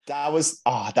that was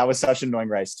such an annoying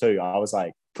race too. I was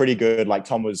like pretty good. Like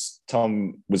Tom was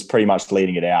pretty much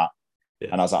leading it out. Yeah.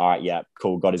 And I was like, all right, yeah,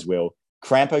 cool, got his wheel.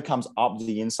 Crampo comes up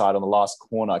the inside on the last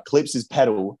corner, clips his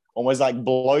pedal, almost like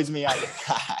blows me out the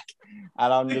back.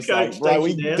 And I'm just like, bro,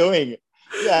 what are you doing?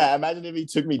 Yeah, imagine if he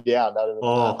took me down. That would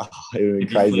have been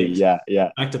crazy. Yeah.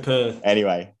 Back to Perth.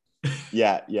 Anyway.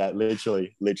 Yeah,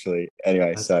 literally.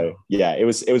 Anyway, that's so cool. Yeah, it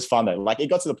was fun though. Like it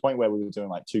got to the point where we were doing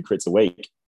like 2 crits a week.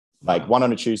 Like one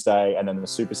on a Tuesday and then the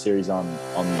Super Series on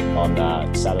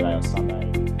Saturday or Sunday.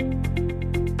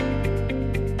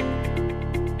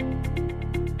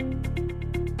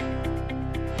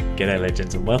 G'day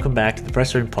legends and welcome back to the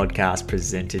Press Room Podcast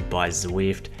presented by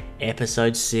Zwift.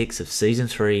 Episode 6 of Season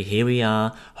 3, here we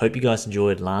are. Hope you guys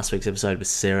enjoyed last week's episode with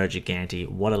Sarah Giganti.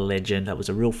 What a legend. That was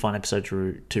a real fun episode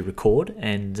to record,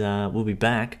 and we'll be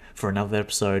back for another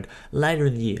episode later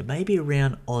in the year, maybe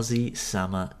around Aussie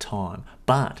summer time.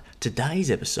 But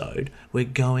today's episode, we're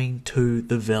going to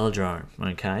the velodrome,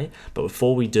 okay? But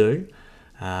before we do,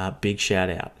 big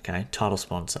shout out, okay? Title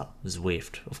sponsor,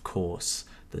 Zwift, of course.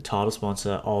 The title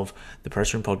sponsor of the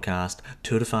Press Room Podcast,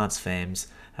 Tour de France Femmes,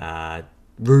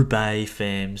 Roubaix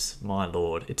Femmes, my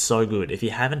lord, it's so good. If you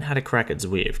haven't had a crack at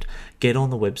Zwift, get on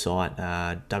the website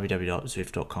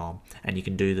www.zwift.com and you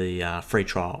can do the free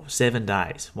trial, 7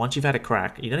 days. Once you've had a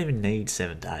crack, you don't even need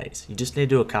 7 days. You just need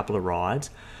to do a couple of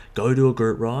rides, go do a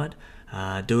group ride,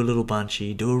 do a little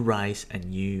bunchy, do a race,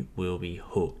 and you will be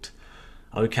hooked.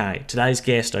 Okay, today's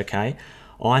guest,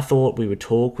 I thought we would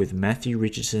talk with Matthew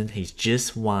Richardson. He's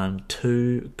just won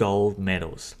 2 gold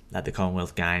medals at the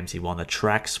Commonwealth Games. He won the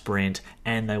track sprint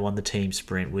and they won the team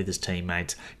sprint with his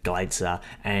teammates Glaitzer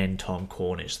and Tom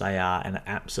Cornish. They are an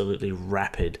absolutely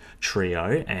rapid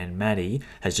trio, and Matty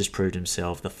has just proved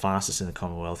himself the fastest in the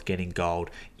Commonwealth, getting gold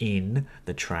in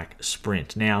the track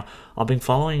sprint. Now, I've been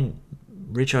following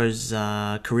Richo's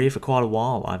career for quite a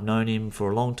while. I've known him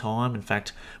for a long time. In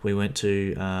fact, we went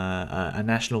to a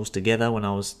nationals together when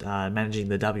I was managing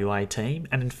the WA team.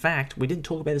 And in fact, we didn't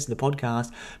talk about this in the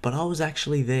podcast, but I was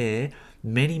actually there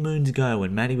many moons ago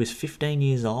when Matty was 15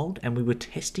 years old, and we were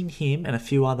testing him and a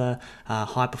few other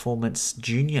high-performance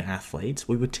junior athletes.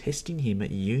 We were testing him at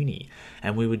uni,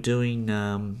 and we were doing,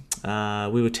 I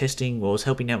was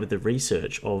helping out with the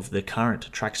research of the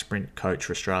current track sprint coach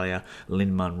for Australia,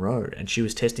 Lynn Munro, and she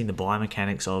was testing the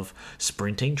biomechanics of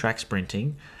track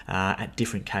sprinting, at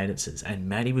different cadences, and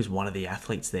Matty was one of the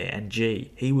athletes there, and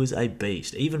gee, he was a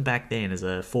beast. Even back then, as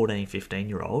a 14,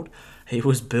 15-year-old, he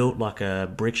was built like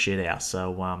a brick shit house,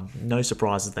 so no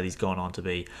surprises that he's gone on to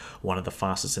be one of the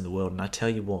fastest in the world. And I tell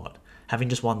you what, having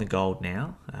just won the gold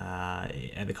now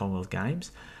at the Commonwealth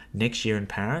Games, next year in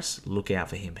Paris, look out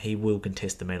for him. He will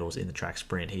contest the medals in the track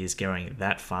sprint. He is going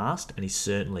that fast, and he's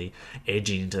certainly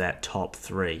edging into that top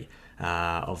 3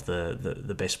 of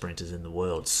the best sprinters in the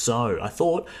world. So I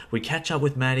thought we'd catch up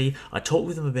with Matty. I talked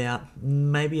with him about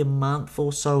maybe a month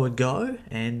or so ago,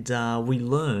 and we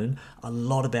learn a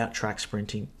lot about track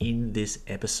sprinting in this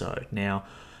episode. Now,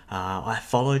 I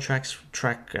follow track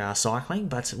cycling,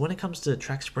 but when it comes to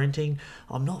track sprinting,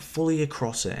 I'm not fully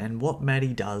across it. And what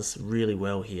Matty does really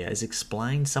well here is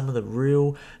explain some of the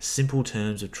real simple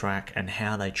terms of track and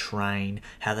how they train,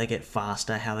 how they get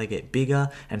faster, how they get bigger,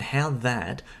 and how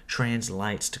that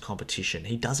translates to competition.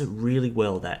 He does it really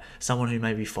well, that someone who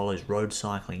maybe follows road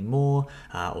cycling more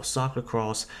or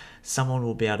cyclocross, someone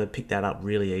will be able to pick that up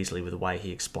really easily with the way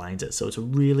he explains it. So it's a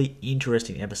really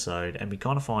interesting episode, and we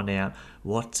kind of find out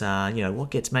what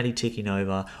gets Matty ticking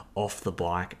over off the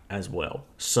bike as well.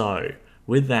 So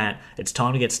with that, it's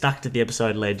time to get stuck to the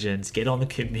episode, legends. Get on the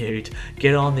commute,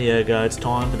 get on the ergo. It's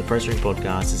time for the Press Room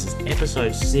Podcast. This is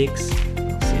episode 6.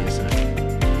 I'll see you soon.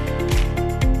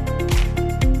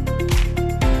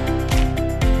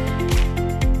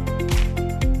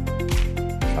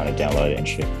 Trying to download it and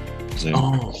shit. Zoom.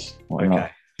 Oh, okay.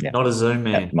 Yeah. Not a Zoom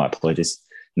man. Yeah, my apologies.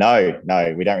 No,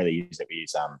 we don't really use it. We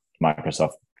use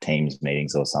Microsoft Teams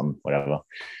meetings or some whatever.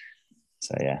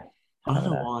 So yeah, I don't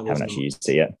know why haven't actually used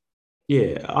it yet.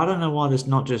 Yeah, I don't know why there's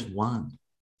not just one.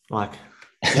 Like,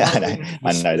 I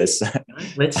know this.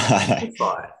 Let's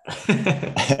simplify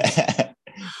it.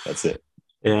 That's it.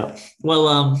 Yeah.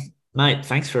 Well, mate,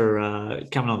 thanks for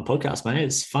coming on the podcast, mate.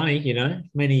 It's funny,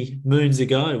 many moons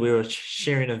ago we were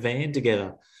sharing a van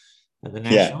together at the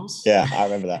Nationals. Yeah, I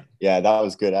remember that. Yeah, that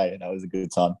was good, eh? That was a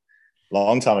good time.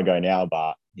 Long time ago now,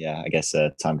 but yeah, I guess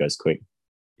time goes quick.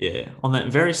 Yeah. On that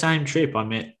very same trip, I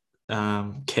met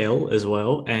Kel as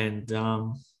well, and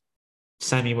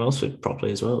Sammy Welsford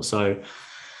properly as well. So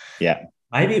yeah,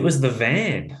 maybe it was the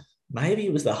van. Maybe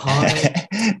it was the high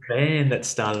van that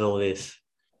started all this.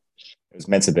 It was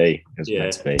meant to be.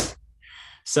 Meant to be.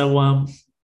 So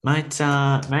Mate,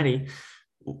 Matty,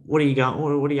 what are you going?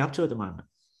 What are you up to at the moment?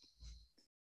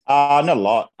 Not a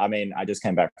lot. I mean, I just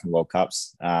came back from World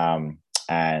Cups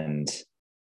and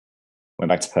went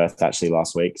back to Perth actually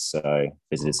last week. So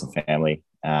visited some family.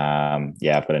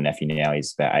 Yeah, I've got a nephew now.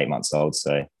 He's about 8 months old.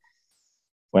 So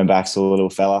went back, saw a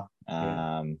little fella,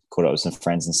 caught up with some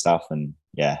friends and stuff. And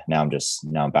yeah, now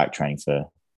I'm back training for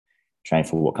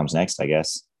what comes next, I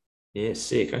guess. Yeah,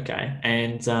 sick. Okay,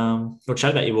 and we'll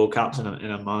chat about your World Cups in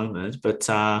a moment. But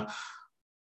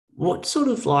what sort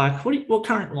of like what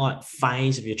current like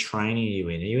phase of your training are you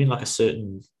in? Are you in like a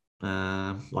certain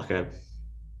like a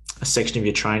section of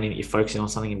your training that you're focusing on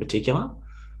something in particular?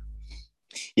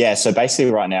 Yeah. So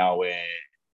basically, right now we're,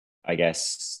 I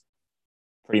guess,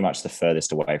 pretty much the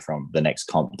furthest away from the next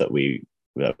comp that we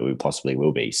possibly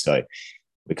will be. So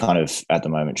we're kind of at the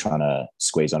moment trying to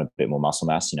squeeze on a bit more muscle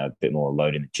mass, a bit more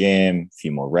load in the gym, a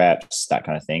few more reps, that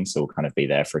kind of thing. So we'll kind of be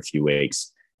there for a few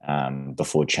weeks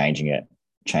before changing it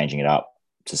up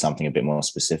to something a bit more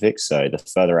specific. So the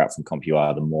further out from comp you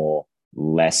are, the more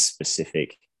less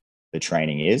specific the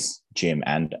training is, gym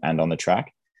and on the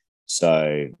track.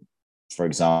 So, for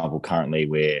example, currently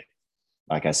we're,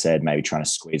 like I said, maybe trying to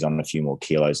squeeze on a few more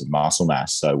kilos of muscle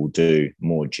mass. So we'll do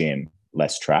more gym,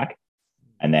 less track,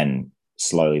 and then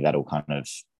slowly that'll kind of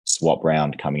swap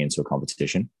round coming into a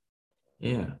competition.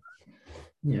 Yeah.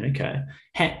 Yeah. Okay.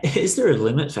 Is there a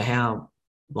limit for how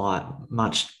like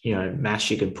much mass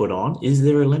you can put on? Is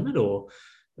there a limit or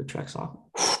the track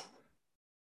cycle?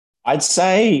 I'd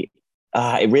say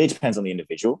it really depends on the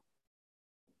individual.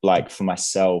 Like for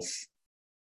myself,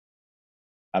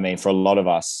 I mean, for a lot of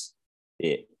us,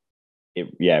 it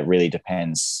really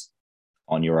depends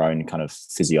on your own kind of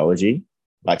physiology.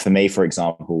 Like for me, for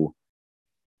example,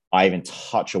 I even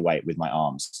touch a weight with my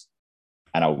arms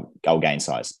and I'll gain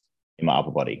size in my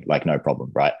upper body, like no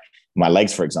problem, right? My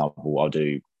legs, for example, I'll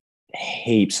do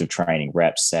heaps of training,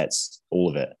 reps, sets, all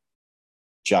of it,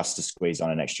 just to squeeze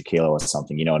on an extra kilo or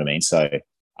something. You know what I mean? So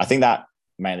I think that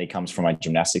mainly comes from my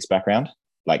gymnastics background.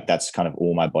 Like that's kind of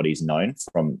all my body's known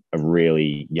from a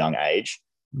really young age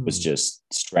was just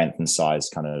strength and size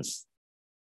kind of,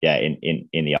 yeah, in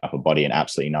the upper body and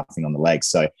absolutely nothing on the legs.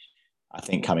 So I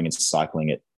think coming into cycling,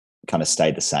 it kind of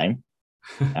stayed the same.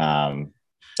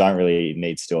 Don't really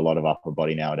need to do a lot of upper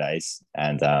body nowadays.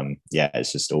 And yeah,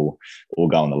 it's just all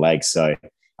go on the legs. So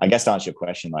I guess to answer your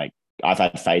question, like I've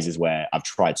had phases where I've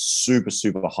tried super,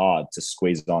 super hard to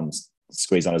squeeze on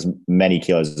as many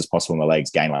kilos as possible in my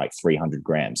legs, gain like 300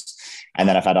 grams. And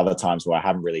then I've had other times where I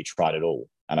haven't really tried at all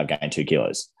and I've gained 2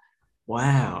 kilos.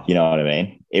 Wow. You know what I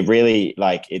mean? It really,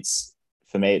 like,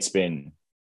 for me, it's been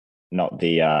not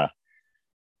the,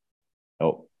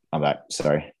 oh, I'm back.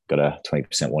 Sorry. Got a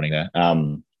 20% warning there.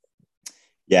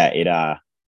 Yeah,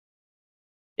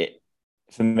 it,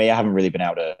 for me, I haven't really been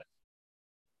able to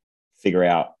figure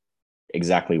out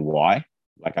exactly why.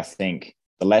 Like, I think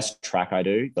the less track I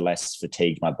do, the less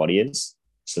fatigued my body is.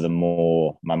 So the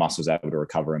more my muscles are able to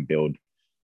recover and build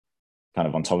kind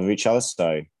of on top of each other.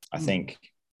 So I think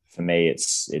for me,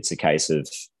 it's a case of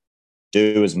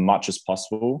do as much as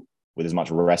possible with as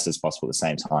much rest as possible at the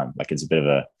same time. Like it's a bit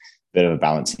of a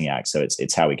balancing act. So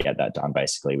it's how we get that done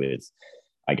basically with,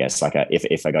 I guess, like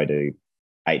if I go do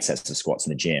 8 sets of squats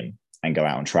in the gym and go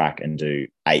out on track and do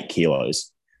 8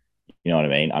 kilos, you know what I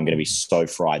mean? I'm going to be so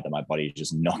fried that my body is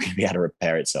just not going to be able to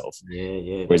repair itself.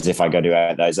 Yeah. Whereas if I go do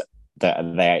the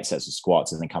 8 sets of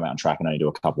squats and then come out on track and only do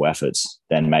a couple efforts,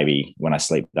 then maybe when I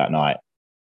sleep that night,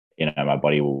 my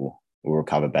body will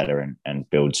recover better and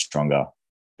build stronger,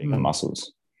 bigger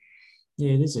muscles.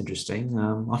 Yeah, it is interesting.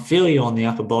 I feel you on the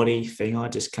upper body thing. I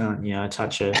just can't,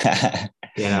 touch a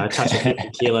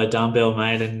 50-kilo dumbbell,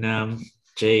 mate. And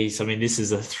geez, I mean, this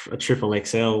is a triple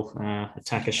XL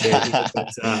attacker shirt,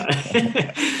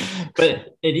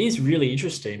 but it is really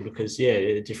interesting because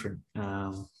different.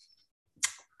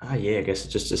 I guess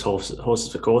it's just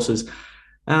horses for courses.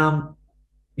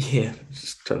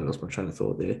 Just totally lost my train of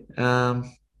thought there.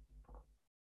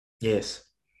 Yes.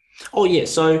 Oh yeah.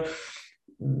 So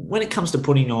when it comes to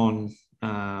putting on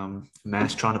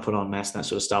mass, trying to put on mass and that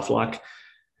sort of stuff, like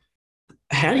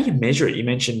how do you measure it? You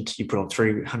mentioned you put on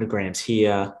 300 grams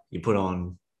here, you put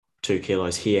on 2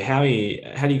 kilos here. How do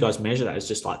you guys measure that? It's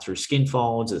just like through skin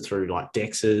folds or through like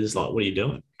DEXs? Like what are you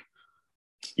doing?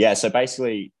 Yeah, so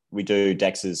basically we do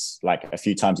DEXs like a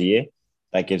few times a year.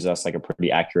 That gives us like a pretty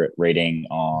accurate reading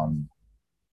on,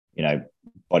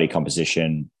 body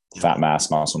composition, fat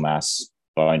mass, muscle mass,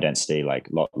 bone density, like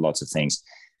lots of things.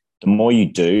 The more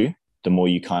you do, the more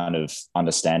you kind of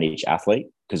understand each athlete,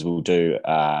 because we'll do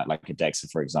like a DEXA,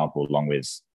 for example, along with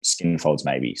skin folds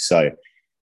maybe. So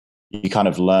you kind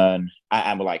of learn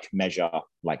and we're measure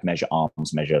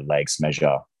arms, measure legs,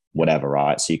 measure whatever,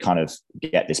 right? So you kind of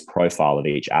get this profile of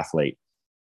each athlete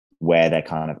where they're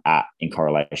kind of at in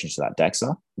correlation to that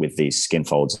DEXA with these skin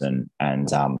folds and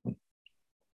kind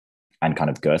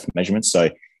of girth measurements. So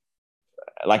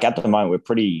like at the moment, we're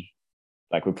pretty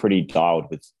dialed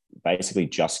with basically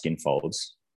just skin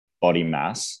folds, body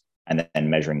mass, and then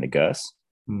measuring the girth.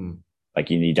 Like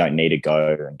you don't need to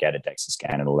go and get a DEXA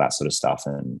scan and all that sort of stuff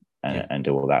and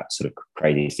do all that sort of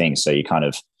crazy things. So you kind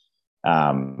of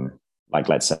like,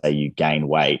 let's say you gain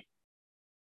weight,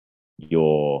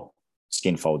 your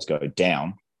skin folds go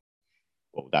down.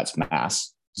 Well, that's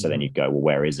mass. So then you go, well,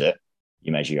 where is it?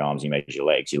 You measure your arms, you measure your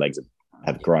legs. Your legs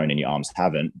have grown and your arms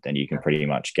haven't. Then you can pretty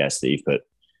much guess that you've put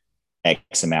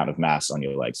X amount of mass on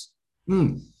your legs.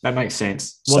 That makes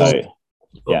sense.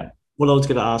 What I was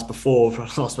going to ask before I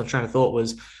lost my train of thought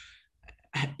was,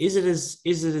 is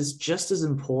it just as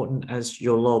important as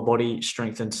your lower body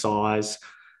strength and size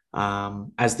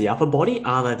as the upper body?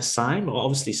 Are they the same? Well,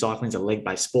 obviously cycling is a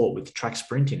leg-based sport. With track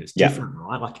sprinting, it's different,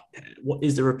 right? Like, what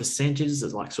is there a percentage? Is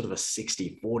it like sort of a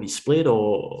 60-40 split,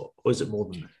 or is it more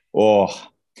than that? Oh,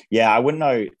 yeah, I wouldn't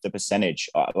know the percentage.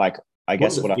 I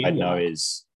guess what I know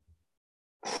is,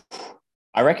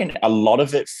 I reckon a lot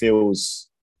of it feels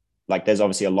like there's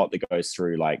obviously a lot that goes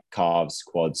through like calves,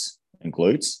 quads, and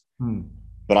glutes.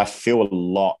 But I feel a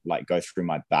lot like go through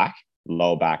my back,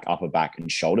 lower back, upper back,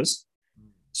 and shoulders.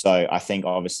 So I think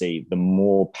obviously the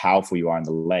more powerful you are in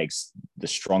the legs, the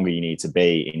stronger you need to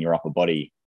be in your upper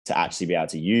body to actually be able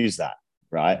to use that,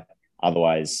 right?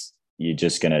 Otherwise, you're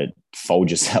just going to fold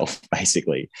yourself,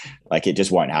 basically. Like, it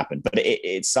just won't happen. But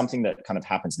it's something that kind of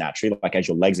happens naturally. Like, as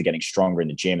your legs are getting stronger in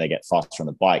the gym, they get faster on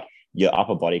the bike, your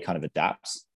upper body kind of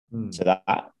adapts to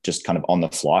that, just kind of on the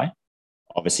fly.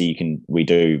 Obviously, we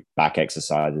do back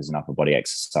exercises and upper body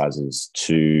exercises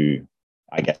to,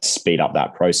 I guess, speed up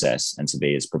that process and to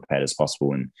be as prepared as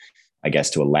possible. And I guess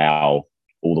to allow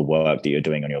all the work that you're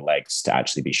doing on your legs to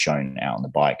actually be shown out on the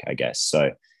bike, I guess.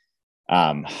 So,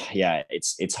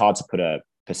 it's hard to put a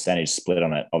percentage split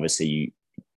on it. Obviously,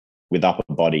 with upper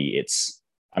body,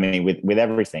 with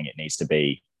everything, it needs to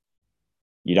be,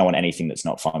 you don't want anything that's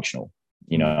not functional.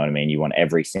 You know what I mean? You want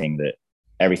everything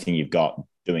you've got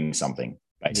doing something,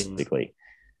 basically.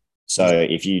 So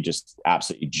if you just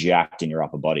absolutely jacked in your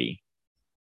upper body,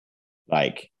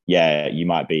 you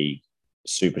might be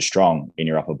super strong in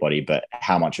your upper body, but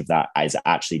how much of that is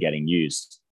actually getting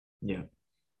used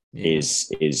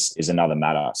is another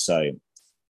matter. So,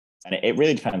 and it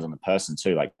really depends on the person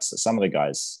too. Like, so some of the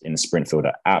guys in the sprint field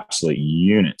are absolute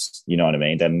units. You know what I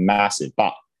mean? They're massive,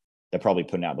 but they're probably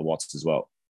putting out the watts as well.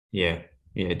 Yeah,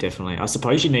 definitely. I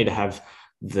suppose you need to have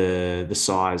the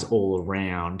size all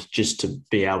around just to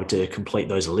be able to complete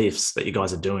those lifts that you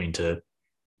guys are doing to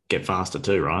get faster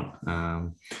too, right?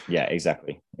 Yeah,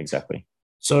 exactly.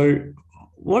 So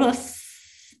what I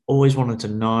always wanted to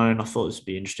know, and I thought this would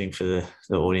be interesting for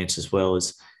the audience as well,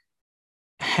 is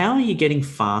how are you getting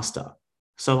faster?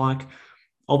 So, like,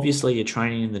 obviously you're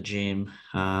training in the gym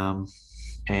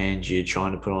and you're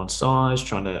trying to put on size,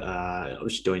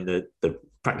 obviously doing the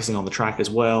practicing on the track as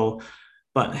well.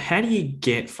 But how do you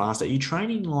get faster? Are you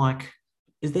training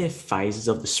is there phases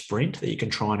of the sprint that you can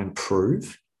try and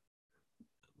improve?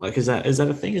 Like, is that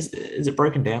a thing? Is it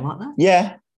broken down like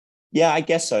that? Yeah, I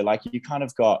guess so. Like, you kind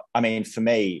of got, for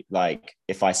me, like,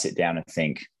 if I sit down and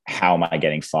think, how am I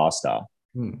getting faster?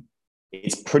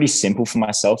 It's pretty simple for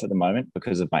myself at the moment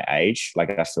because of my age.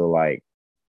 Like, I feel like,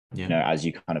 as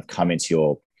you kind of come into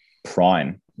your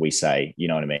prime, we say, you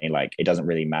know what I mean? Like, it doesn't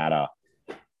really matter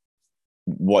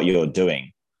what you're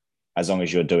doing. As long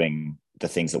as you're doing the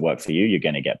things that work for you, you're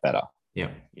going to get better.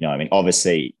 Yeah. You know what I mean?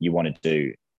 Obviously, you want to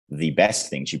do the best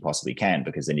things you possibly can,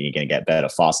 because then you're going to get better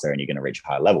faster and you're going to reach a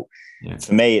higher level. Yeah.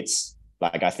 For me, it's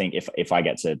like, I think if I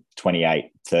get to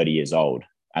 28, 30 years old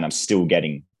and I'm still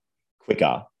getting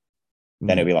quicker,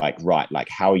 then it'll be like, right, like,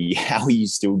 how are you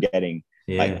still getting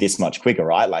like this much quicker,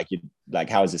 right? Like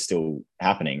how is it still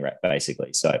happening, right,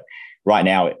 basically? So right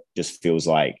now it just feels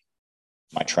like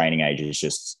my training age is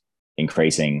just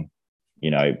increasing,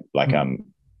 like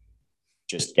I'm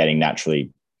just getting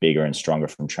naturally bigger and stronger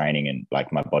from training, and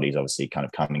like my body's obviously kind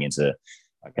of coming into,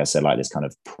 like I said, like this kind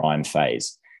of prime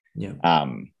phase.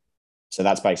 So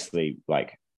that's basically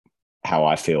like how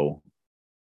I feel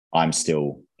I'm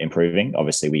still improving.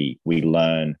 Obviously we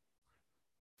learn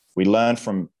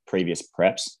from previous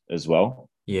preps as well.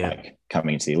 Like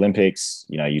coming into the Olympics,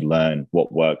 you learn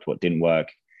what worked, what didn't work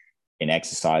in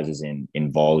exercises,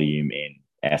 in volume, in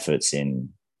efforts, in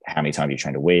how many times you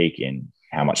trained a week, in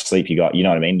how much sleep you got, you know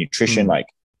what I mean? Nutrition, like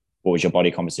what was your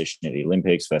body composition at the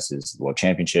Olympics versus the World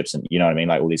Championships, and you know what I mean,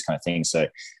 like all these kind of things. So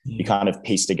you kind of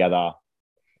piece together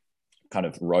kind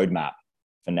of roadmap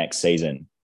for next season.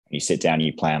 You sit down and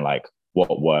you plan like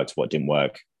what worked, what didn't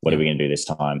work, what are we going to do this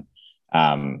time.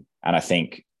 And I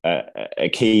think a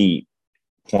key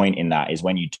point in that is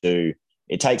when you do,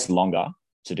 it takes longer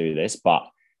to do this, but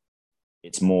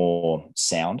it's more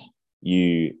sound.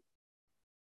 You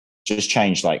just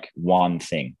change like one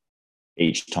thing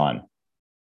each time,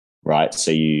 right?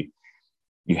 So you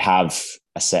have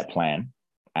a set plan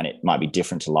and it might be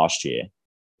different to last year,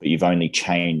 but you've only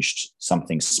changed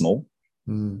something small.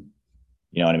 You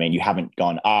know what I mean? You haven't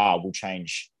gone, we'll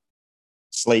change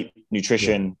sleep,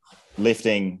 nutrition,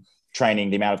 lifting, training,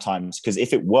 the amount of times. Because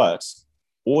if it works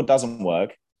or doesn't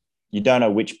work, you don't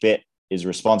know which bit is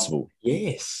responsible.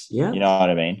 Yes. Yeah. You know what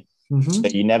I mean? So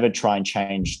you never try and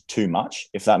change too much,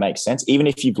 if that makes sense. Even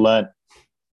if you've learned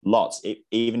lots,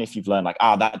 even if you've learned like,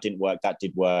 that didn't work, that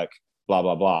did work, blah,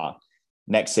 blah, blah.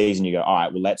 Next season, you go, all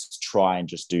right, well, let's try and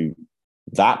just do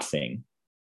that thing,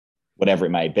 whatever it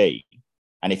may be.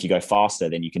 And if you go faster,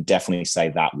 then you can definitely say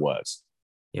that works.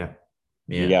 Yeah.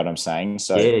 You get what I'm saying?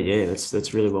 So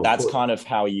that's really well. That's kind of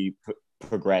how you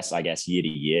progress, I guess, year to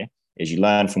year, is you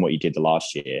learn from what you did the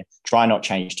last year. Try not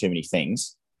change too many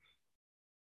things,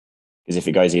 because if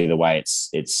it goes either way,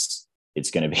 it's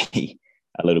going to be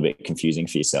a little bit confusing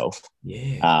for yourself.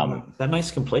 Yeah. That makes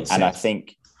complete sense.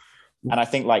 And I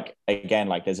think like, again,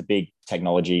 like there's a big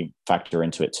technology factor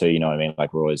into it too. You know what I mean?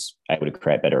 Like we're always able to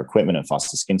create better equipment and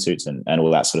faster skin suits and all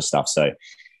that sort of stuff. So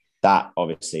that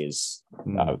obviously is,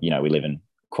 we live in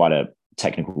quite a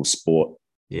technical sport.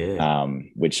 Yeah.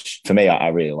 Which for me, I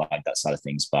really like that side of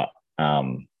things. But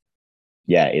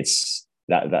it's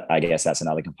that I guess that's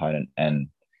another component. And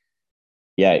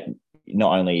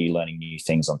not only are you learning new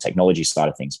things on technology side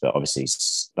of things, but obviously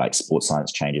like sports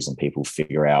science changes and people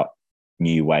figure out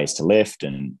new ways to lift.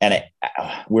 And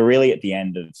we're really at the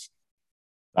end of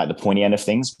like the pointy end of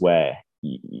things where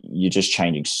you're just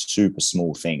changing super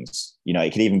small things. You know,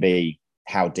 it could even be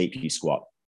how deep you squat.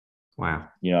 Wow.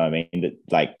 You know what I mean?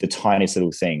 Like the tiniest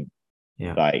little thing,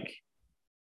 like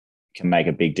can make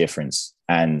a big difference.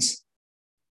 And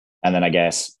then I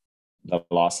guess the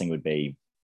last thing would be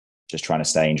just trying to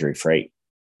stay injury free.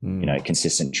 You know,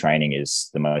 consistent training is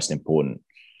the most important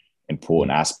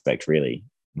aspect, really.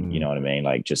 You know what I mean?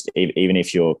 Like just even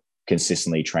if you're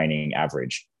consistently training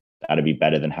average, that'd be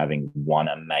better than having one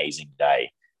amazing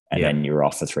day and then you're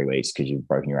off for 3 weeks because you've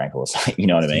broken your ankle or something. You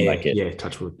know what I mean?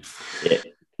 Touch wood.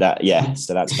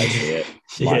 So that's basically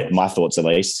it. My thoughts, at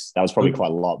least. That was probably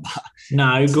quite a lot. But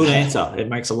no, good answer. It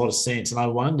makes a lot of sense. And I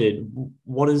wondered,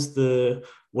 what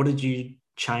did you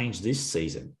change this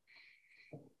season?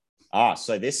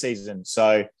 So this season.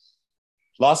 So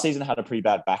last season I had a pretty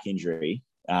bad back injury,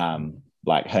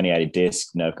 like herniated disc,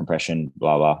 nerve compression,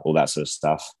 blah, blah, all that sort of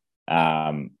stuff.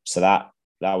 So that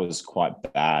was quite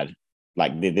bad.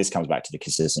 Like this comes back to the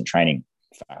consistent training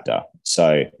factor.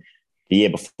 So the year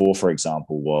before, for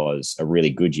example, was a really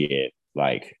good year,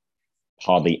 like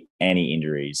hardly any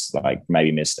injuries, like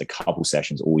maybe missed a couple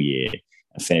sessions all year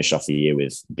and finished off the year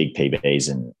with big PBs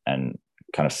and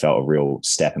kind of felt a real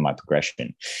step in my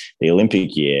progression. The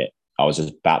Olympic year, I was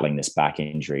just battling this back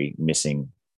injury, missing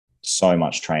so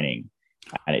much training,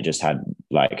 and it just had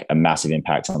like a massive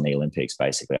impact on the Olympics,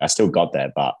 basically. I still got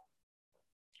there, but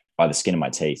by the skin of my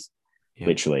teeth,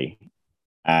 literally.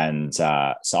 And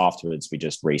so afterwards we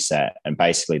just reset. And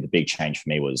basically the big change for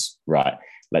me was, right,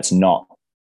 let's not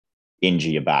injure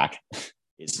your back.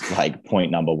 It's like point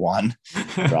number one,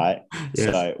 right?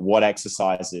 So what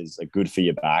exercises are good for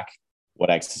your back?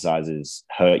 What exercises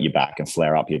hurt your back and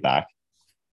flare up your back?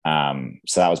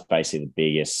 So that was basically the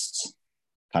biggest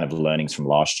kind of learnings from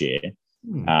last year.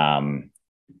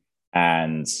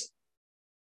 And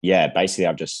basically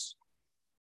I've just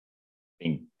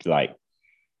been like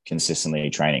consistently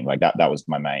training. Like that was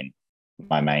my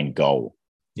main goal.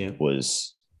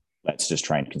 Was let's just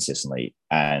train consistently.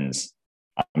 And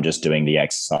I'm just doing the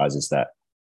exercises that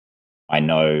I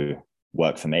know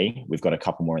work for me. We've got a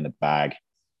couple more in the bag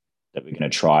that we're going to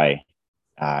try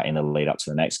in the lead up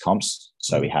to the next comps.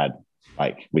 So we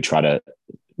try to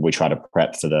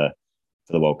prep for the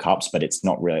World Cups, but it's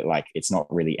not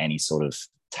really any sort of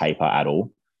taper at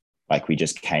all. Like we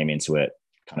just came into it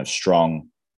kind of strong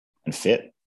and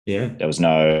fit. There was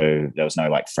no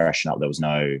like freshen up. There was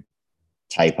no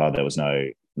taper. There was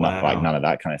none of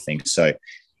that kind of thing. So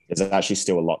there's actually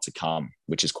still a lot to come,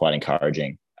 which is quite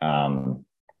encouraging.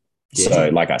 So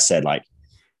like I said, like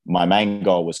my main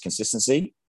goal was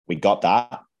consistency. We got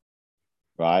that,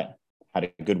 right?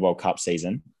 Had a good World Cup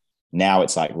season. now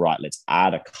it's like, right, let's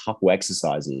add a couple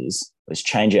exercises. Let's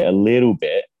change it a little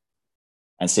bit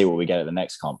and see what we get at the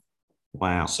next comp.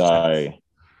 Wow. So,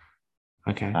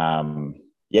 okay.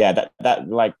 Yeah, that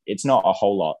like, it's not a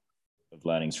whole lot of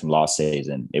learnings from last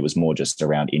season. It was more just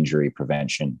around injury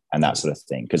prevention and that sort of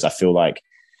thing. Because I feel like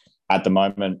at the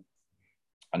moment,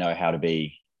 I know how to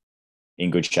be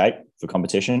in good shape for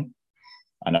competition.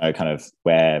 I know kind of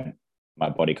where my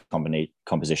body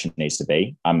composition needs to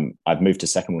be. I've moved to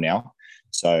second wheel now,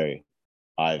 so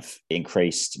I've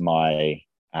increased my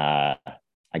I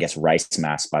guess race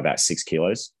mass by about 6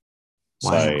 kilos.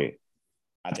 Wow. So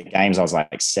at the games I was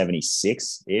like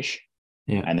 76 ish,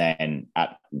 and then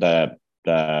at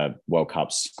the World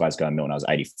Cups, Glasgow and Milton, I was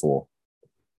 84.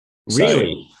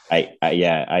 Really? So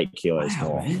 8 kilos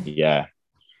more. Man. Yeah,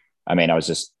 I mean, I was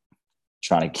just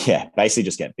trying to basically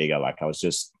just get bigger. Like I was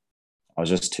just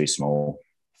too small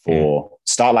for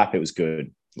start lap. It was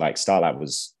good. Like start lap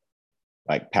was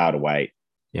like power to weight.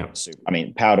 Yeah. I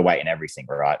mean, power to weight and everything,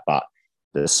 right? But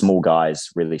the small guys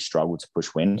really struggle to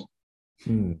push wind.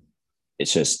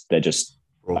 It's just, they're just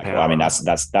like, power, I mean, that's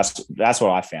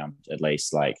what I found, at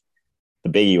least. Like the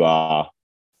bigger you are,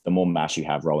 the more mass you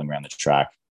have rolling around the track.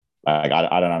 Like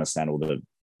I don't understand all the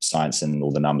science and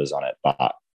all the numbers on it,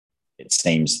 but it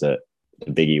seems that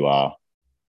the bigger you are,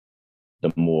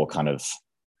 the more kind of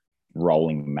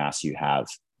rolling mass you have.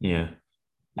 Yeah.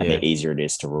 And the easier it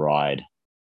is to ride,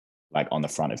 like on the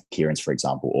front of Kieran's, for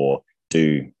example, or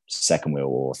do second wheel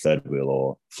or third wheel,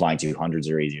 or flying 200s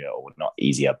are easier, or not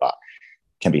easier, but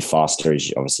can be faster as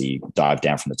you obviously dive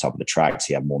down from the top of the track.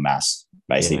 So you have more mass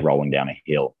basically rolling down a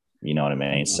hill. You know what I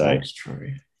mean? So that's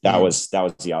true. That was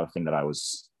the other thing that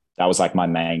was like my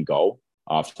main goal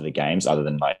after the games, other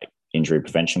than like injury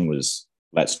prevention, was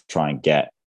let's try and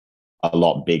get a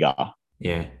lot bigger.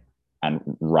 Yeah.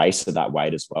 And race at that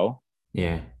weight as well.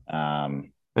 Yeah.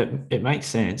 It makes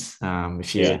sense.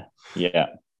 If you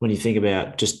when you think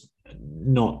about just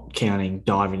not counting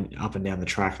diving up and down the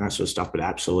track and that sort of stuff, but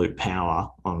absolute power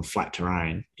on flat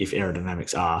terrain, if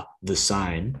aerodynamics are the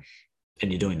same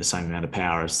and you're doing the same amount of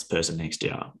power as the person next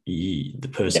to you, the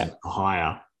person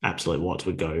higher absolute watts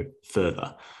would go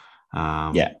further.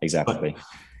 Exactly.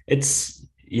 It's,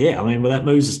 I mean, well, that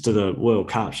moves us to the World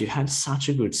Cups. You've had such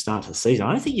a good start to the season.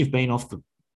 I don't think you've been off the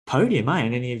podium,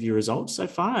 in any of your results so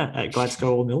far at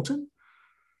Glasgow or Milton.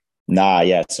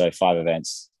 Nah, so 5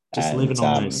 events. Just living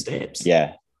on those steps.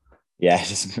 Yeah,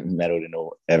 just medaled in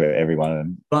every one of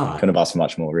them. But couldn't have asked for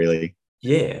much more, really.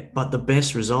 Yeah, but the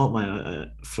best result, mate,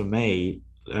 for me,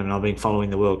 and I've been following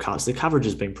the World Cups, the coverage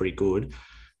has been pretty good,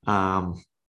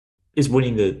 is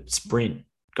winning the sprint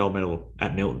gold medal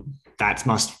at Milton. That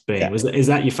must be. Is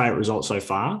that your favourite result so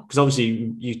far? Because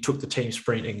obviously you took the team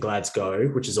sprint in Glasgow,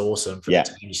 which is awesome for the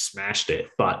team. You smashed it.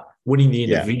 But winning the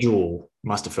individual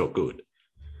must have felt good.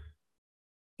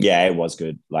 Yeah, it was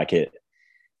good. Like it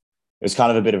was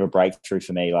kind of a bit of a breakthrough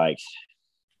for me. Like,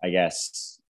 I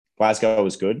guess Glasgow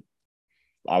was good.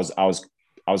 I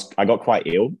got quite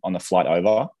ill on the flight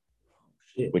over,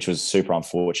 which was super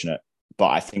unfortunate. But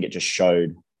I think it just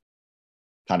showed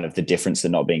kind of the difference that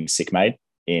not being sick made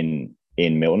in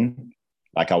Milton.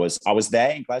 Like I was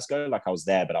there in Glasgow, like I was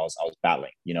there, but I was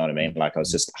battling, you know what I mean? Like I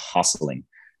was just hustling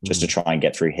just to try and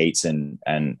get through heats and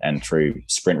through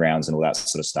sprint rounds and all that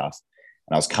sort of stuff.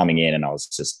 And I was coming in and I was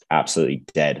just absolutely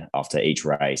dead after each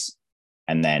race.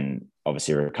 And then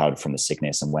obviously recovered from the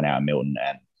sickness and went out in Milton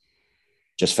and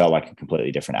just felt like a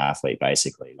completely different athlete,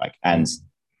 basically. Like, and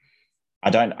I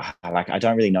don't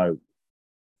really know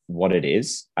what it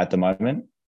is at the moment.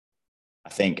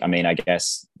 I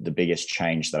guess the biggest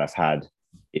change that I've had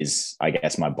is, I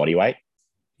guess, my body weight.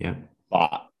 Yeah.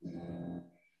 But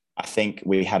I think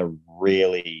we had a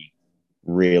really,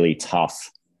 really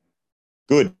tough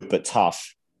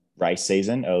race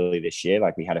season early this year.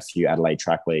 Like we had a few Adelaide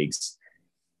track leagues,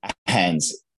 and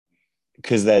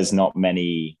because there's not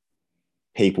many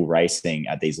people racing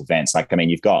at these events, like, I mean,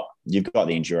 you've got the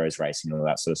enduros racing and all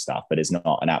that sort of stuff, but it's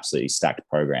not an absolutely stacked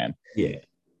program. Yeah.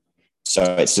 So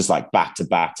it's just like back to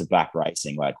back to back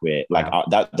racing. Like we're like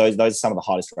those are some of the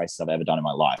hardest races I've ever done in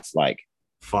my life. Like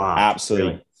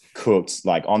absolutely cooked,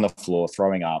 like on the floor,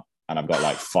 throwing up, and I've got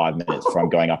like 5 minutes before I'm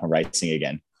going up and racing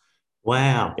again.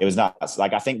 Wow. It was nuts.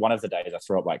 Like I think one of the days I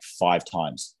threw up like 5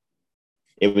 times.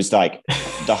 It was like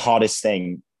the hardest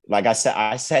thing. Like I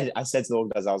said to the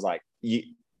organizers, I was like,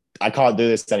 I can't do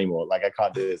this anymore. Like I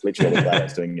can't do this. Literally, I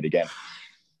was doing it again.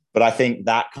 But I think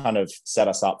that kind of set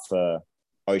us up for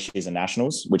Oshis and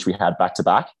Nationals, which we had back to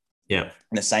back. Yeah.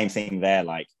 And the same thing there.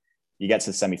 Like you get to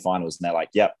the semifinals and they're like,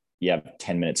 yep, you have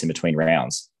 10 minutes in between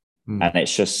rounds. And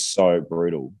it's just so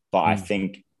brutal. But I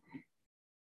think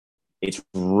it's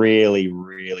really,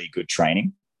 really good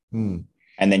training. Mm.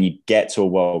 And then you get to a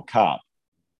World Cup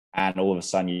and all of a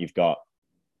sudden you've got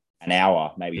an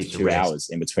hour, maybe It's 2 hours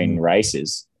in between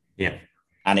races. Yeah.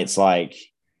 And it's like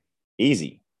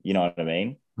easy, you know what I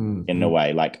mean? In a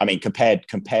way, like, I mean, compared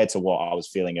to what I was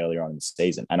feeling earlier on in the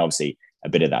season. And obviously a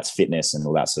bit of that's fitness and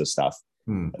all that sort of stuff,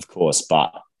 of course.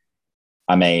 But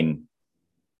I mean,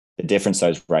 the difference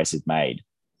those races made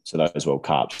to those World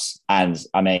Cups. And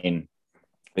I mean,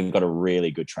 we've got a really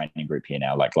good training group here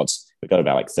now. Like we've got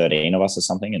about like 13 of us or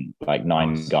something, and like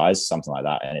 9 guys, something like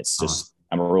that. And it's just,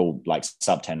 and we're all like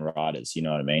sub 10 riders, you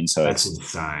know what I mean? So That's it's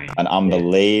insane. an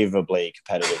unbelievably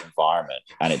competitive environment,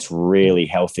 and it's really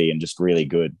healthy and just really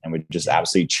good. And we're just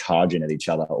absolutely charging at each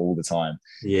other all the time.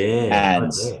 Yeah.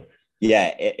 And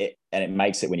and it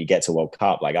makes it, when you get to World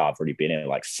Cup, like, oh, I've already been in it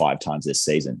like 5 times this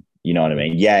season. You know what I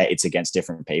mean? Yeah, it's against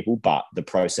different people, but the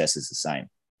process is the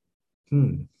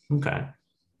same. Okay.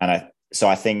 And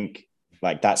I think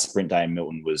like that sprint day in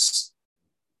Milton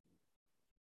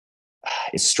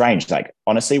it's strange. Like,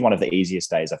 honestly, one of the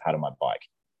easiest days I've had on my bike.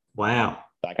 Wow.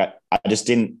 Like I just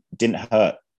didn't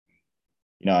hurt.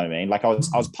 You know what I mean? Like I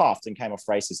was puffed and came off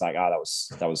races like, that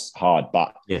was hard.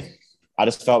 But yeah, I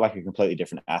just felt like a completely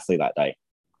different athlete that day.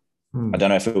 I don't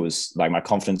know if it was like my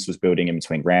confidence was building in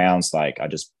between rounds. Like I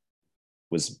just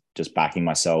was just backing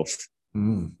myself,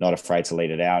 not afraid to lead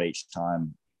it out each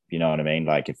time. You know what I mean?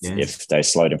 Like if they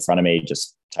slowed in front of me,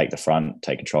 just take the front,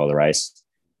 take control of the race.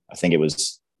 I think it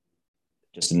was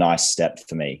just a nice step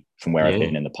for me from where I've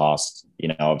been in the past. You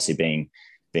know, obviously being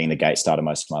the gate starter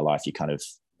most of my life, you kind of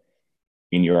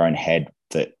in your own head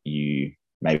that you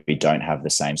maybe don't have the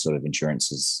same sort of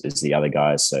endurance as the other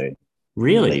guys. So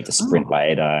really leave the sprint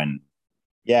later. And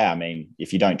I mean,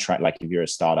 if you don't train, like if you're a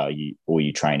starter, all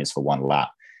you train is for one lap.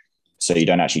 So you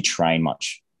don't actually train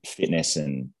much fitness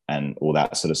and all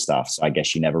that sort of stuff. So I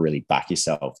guess you never really back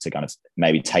yourself to kind of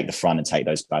maybe take the front and take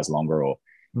those guys longer, or,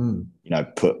 you know,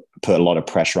 put a lot of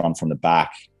pressure on from the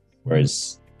back.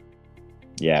 Whereas,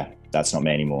 that's not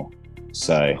me anymore.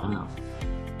 So. Wow.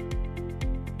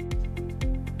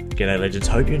 G'day legends,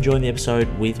 hope you're enjoying the episode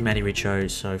with Matty Richo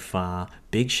so far.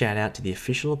 Big shout out to the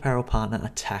official apparel partner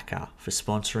Attacker for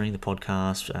sponsoring the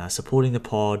podcast, supporting the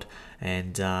pod,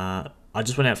 and I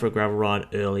just went out for a gravel ride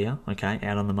earlier, okay,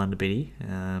 out on the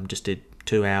Mundabiddy. Just did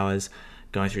 2 hours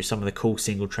going through some of the cool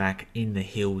single track in the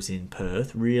hills in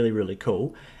Perth. Really, really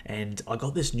cool. And I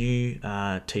got this new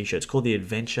t-shirt. It's called the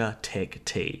Adventure Tech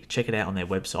Tee. Check it out on their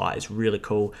website. It's really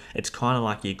cool. It's kind of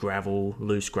like your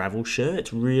loose gravel shirt.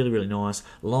 It's really, really nice.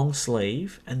 Long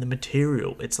sleeve, and the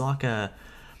material, it's like a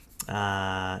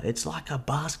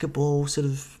basketball sort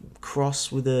of cross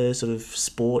with a sort of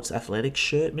sports athletic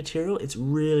shirt material. It's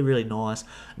really, really nice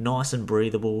and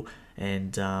breathable.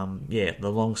 And the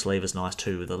long sleeve is nice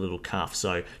too with a little cuff.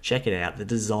 So check it out. The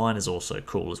design is also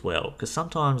cool as well, because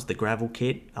sometimes the gravel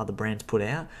kit other brands put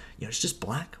out, you know, it's just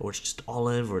black, or it's just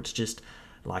olive, or it's just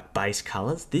like base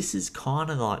colors. This is kind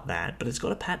of like that, but it's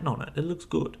got a pattern on it. It looks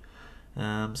good.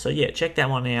 Check that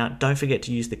one out. Don't forget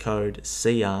to use the code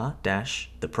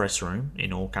CR-the press room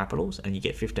in all capitals, and you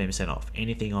get 15% off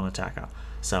anything on Attacker.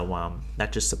 So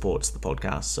that just supports the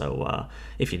podcast. So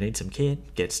if you need some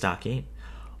kit, get stuck in.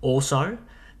 Also,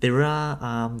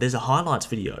 there's a highlights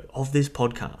video of this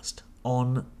podcast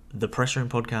on the Press Room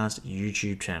Podcast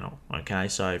YouTube channel. Okay,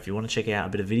 so if you want to check out a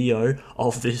bit of video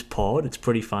of this pod, it's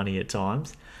pretty funny at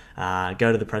times.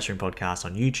 Go to the Press Room Podcast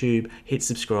on YouTube, hit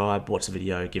subscribe, watch the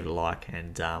video, give it a like,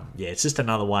 and it's just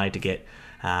another way to get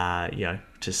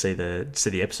to see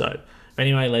the episode. But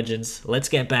anyway, legends, let's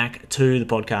get back to the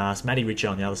podcast. Matty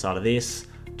Richo on the other side of this.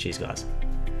 Cheers, guys.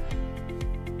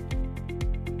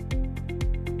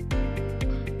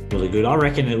 Really good. I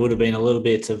reckon it would have been a little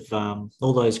bit of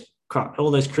all those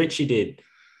crits you did.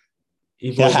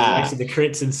 You boys were racing the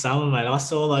crits in summer, mate. I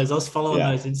saw those. I was following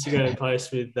those Instagram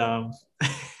posts with,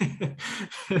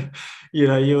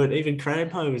 you and even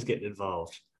Crampo was getting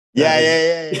involved. Yeah.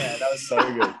 That was so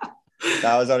good.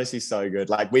 That was honestly so good.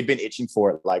 Like, we'd been itching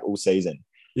for it like all season.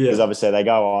 Because obviously they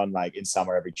go on like in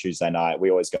summer every Tuesday night.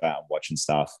 We always go out and watch and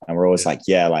stuff. And we're always like,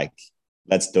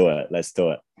 let's do it.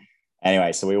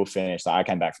 Anyway, so we all finished. I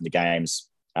came back from the games.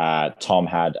 Tom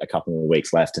had a couple more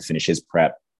weeks left to finish his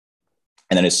prep.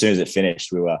 And then as soon as it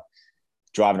finished, we were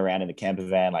driving around in the camper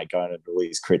van, like going to all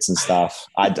these crits and stuff.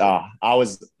 I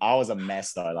was a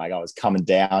mess though. Like, I was coming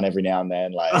down every now and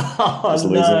then, like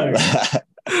losing.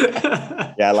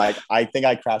 Like I think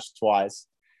I crashed twice.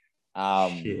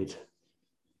 Shit.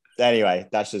 Anyway,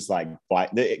 that's just like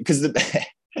because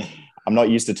I'm not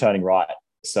used to turning right.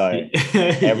 So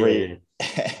they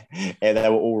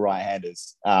were all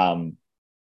right-handers.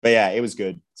 But yeah, it was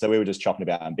good. So we were just chopping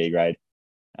about on B grade.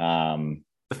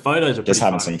 The photos are just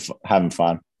having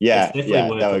fun. Yeah, it's definitely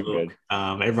worth they a were look.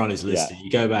 good. Everyone who's listening,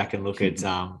 you go back and look at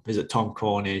is it Tom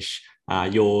Cornish,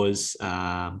 yours,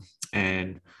 and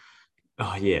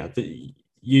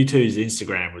you two's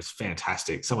Instagram was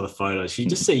fantastic. Some of the photos, you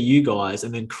just see you guys,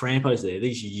 and then Crampo's there.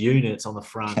 These units on the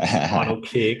front, final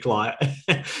kick, like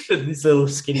these little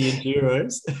skinny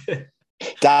enduros.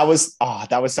 That was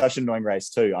such an annoying race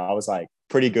too. I was like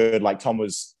pretty good. Like Tom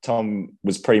was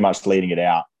pretty much leading it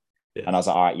out. Yeah. And I was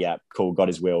like, all right, yeah, cool, got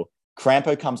his wheel.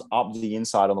 Crampo comes up the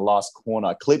inside on the last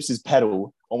corner, clips his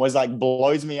pedal, almost like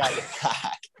blows me out the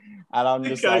back. And I'm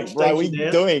just like, bro, what are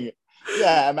you doing?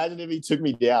 Yeah, imagine if he took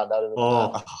me down. That would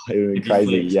have been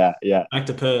crazy. Yeah. Back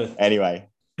to Perth. Anyway,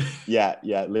 yeah,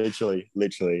 literally.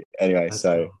 Anyway, that's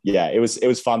so cool. Yeah, it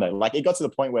was fun though. Like it got to the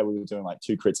point where we were doing like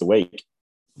 2 crits a week,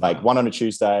 like one on a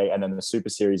Tuesday and then the Super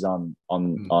Series on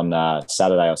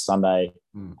Saturday or Sunday,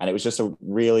 and it was just a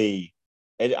really.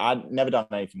 I'd never done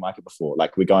anything like it before.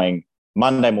 Like we're going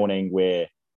Monday morning, we're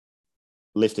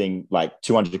lifting like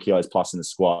 200 kilos plus in the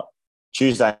squat.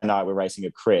 Tuesday night, we're racing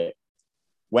a crit.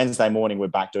 Wednesday morning, we're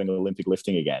back doing Olympic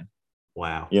lifting again.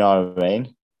 Wow. You know what I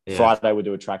mean? Yeah. Friday, we'll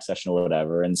do a track session or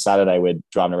whatever. And Saturday, we're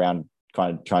driving around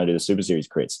trying to do the Super Series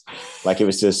crits. Like it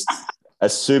was just a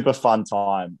super fun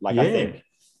time. Like I think,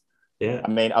 I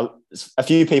mean, a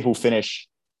few people finish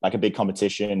like a big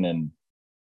competition and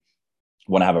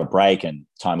want to have a break and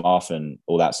time off and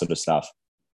all that sort of stuff.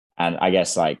 And I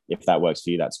guess like if that works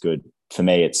for you, that's good. For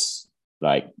me, it's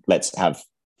like, let's have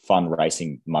fun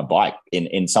racing my bike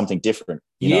in something different.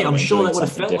 Yeah, I'm sure that would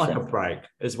have felt like a break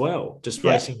as well. Just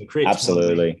racing the crits.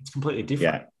 Absolutely. It's completely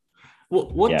different.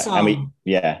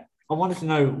 Yeah. I wanted to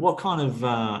know what kind of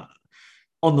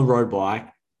on the road bike,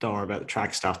 don't worry about the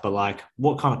track stuff, but like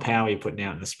what kind of power are you putting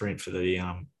out in the sprint for the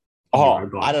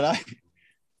road bike? I don't know.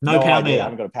 No power idea. meter. I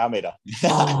haven't got a power meter.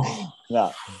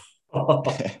 No.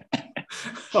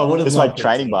 It's like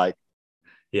training bike.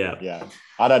 Yeah.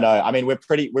 I don't know. I mean, we're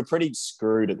pretty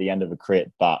screwed at the end of a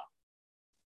crit, but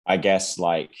I guess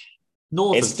like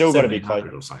North it's still got to be close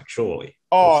or something, surely.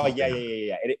 Oh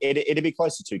yeah. It'd be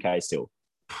close to 2K still.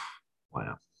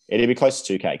 Wow. It'd be close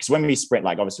to 2K because when we sprint,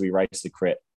 like obviously we race the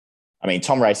crit. I mean,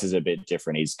 Tom races a bit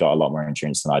different. He's got a lot more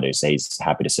endurance than I do, so he's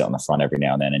happy to sit on the front every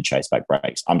now and then and chase back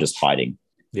breaks. I'm just hiding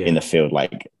in the field,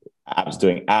 like I was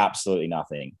doing absolutely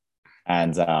nothing.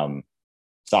 And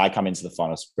so I come into the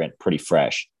final sprint pretty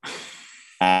fresh.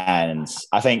 And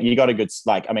I think you got a good,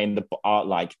 like, I mean,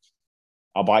 like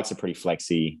our bikes are pretty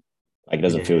flexy. Like it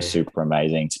doesn't feel super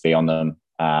amazing to be on them.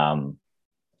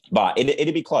 But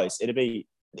it'd be close. It'd be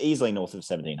easily north of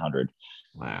 1700.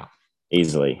 Wow.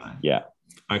 Easily. Yeah.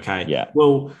 Okay. Yeah.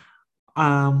 Well,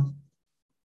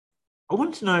 I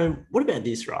wanted to know, what about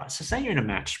this, right? So say you're in a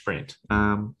match sprint.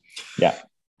 And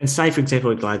say, for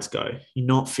example, at Glasgow, you're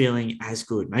not feeling as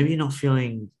good. Maybe you're not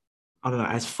feeling, I don't know,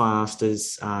 as fast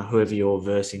as whoever you're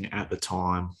versing at the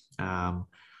time.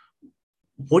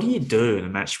 What do you do in a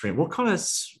match sprint? What kind of,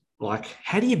 like,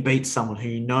 how do you beat someone who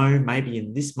you know maybe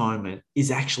in this moment is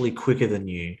actually quicker than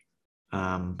you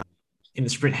in the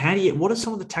sprint? What are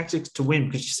some of the tactics to win?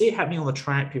 Because you see it happening on the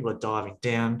track. People are diving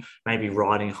down, maybe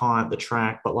riding high up the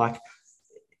track. But, like,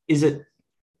 is it,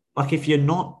 like, if you're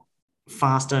not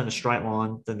faster in a straight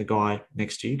line than the guy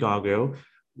next to you, guy or girl,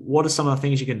 what are some of the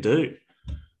things you can do?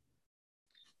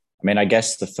 I mean, I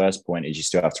guess the first point is you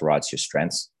still have to ride to your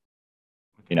strengths.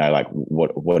 You know, like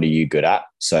what are you good at?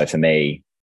 So for me,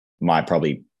 my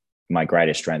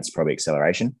greatest strength is probably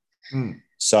acceleration.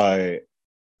 So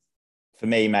for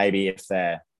me, maybe if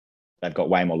they've got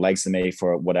way more legs than me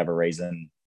for whatever reason,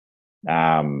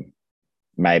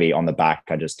 maybe on the back,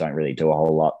 I just don't really do a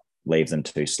whole lot, leave them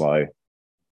too slow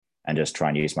and just try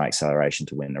and use my acceleration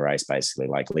to win the race, basically,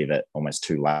 like leave it almost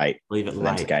too late for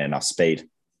them to gain enough speed.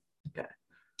 Okay.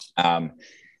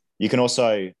 You can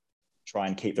also try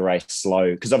and keep the race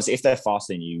slow because obviously if they're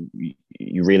faster than you,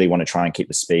 you really want to try and keep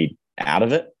the speed out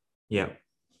of it. Yeah.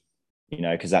 You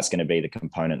know, because that's going to be the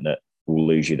component that will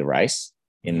lose you the race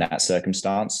in that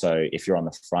circumstance. So if you're on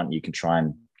the front, you can try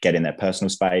and get in their personal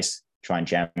space, try and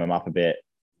jam them up a bit.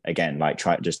 Again, like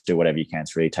just do whatever you can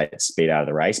to really take the speed out of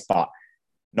the race, but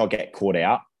not get caught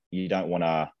out. You don't want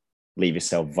to leave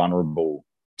yourself vulnerable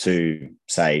to,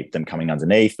 say, them coming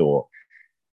underneath or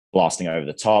blasting over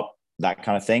the top, that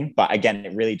kind of thing. But again,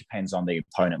 it really depends on the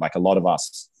opponent. Like a lot of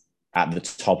us at the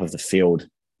top of the field,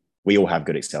 we all have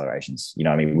good accelerations. You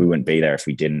know, I mean, we wouldn't be there if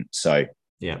we didn't. So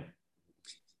yeah,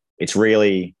 it's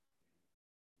really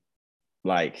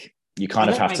like you kind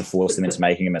of have to force them into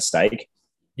making a mistake.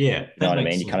 Yeah. You know what I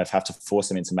mean? You kind of have to force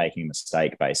them into making a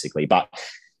mistake, basically. But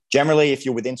generally, if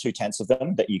you're within 2/10 of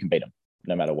them, that you can beat them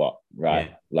no matter what, right?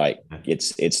 Yeah. Like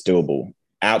it's doable.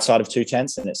 Outside of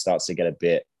 2/10, and it starts to get a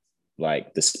bit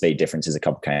like the speed difference is a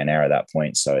couple K an hour at that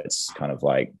point. So it's kind of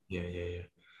like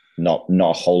not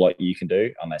a whole lot you can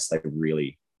do unless they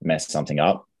really mess something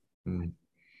up.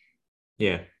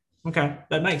 Yeah. Okay,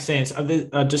 that makes sense.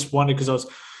 I just wondered because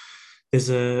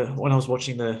when I was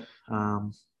watching the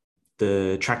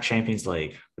Track Champions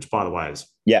League, which by the way is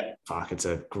it's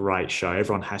a great show.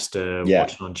 Everyone has to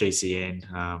watch it on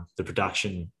GCN. The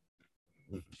production,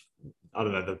 I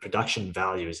don't know, the production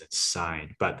value is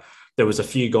insane. But there was a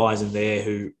few guys in there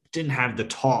who didn't have the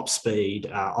top speed,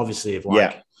 obviously of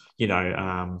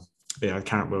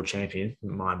current world champion,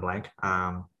 mind blank.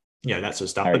 That sort of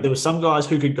stuff. But there were some guys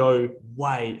who could go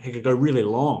really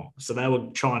long. So they were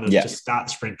trying to just start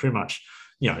the sprint pretty much,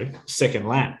 second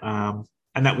lap.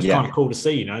 And that was kind of cool to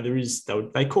see.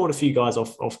 They caught a few guys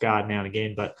off guard now and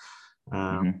again. But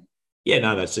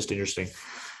that's just interesting.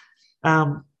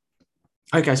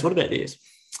 Okay, so what about this?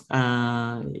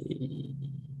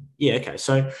 Okay.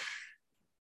 So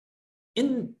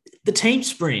in the team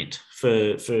sprint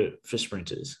for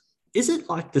sprinters, is it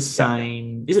like the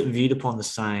same? Is it viewed upon the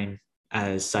same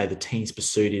as, say, the team's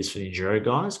pursuit is for the enduro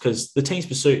guys? Because the team's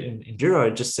pursuit in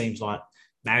enduro just seems like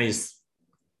that is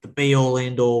the be all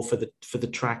end all for the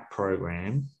track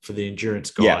program for the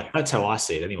endurance guy. Yeah. That's how I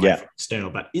see it anyway, from external.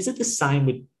 But is it the same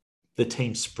with the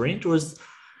team sprint, or is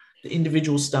the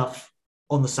individual stuff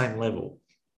on the same level,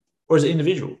 or is it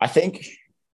individual? I think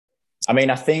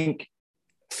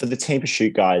for the team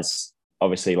pursuit guys,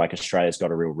 obviously, like Australia's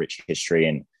got a real rich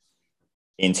history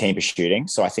in team pursuiting.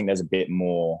 So I think there's a bit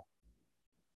more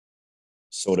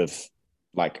sort of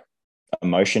like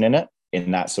emotion in it, in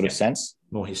that sort of sense.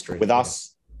 More history. With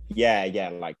us,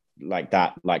 like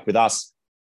that. Like with us,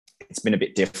 it's been a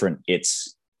bit different.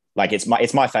 It's my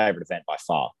favorite event by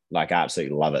far. Like I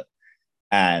absolutely love it.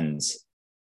 And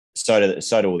so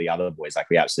do all the other boys. Like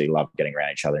we absolutely love getting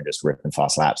around each other and just ripping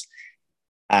fast laps.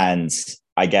 And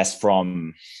I guess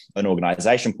from an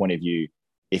organization point of view,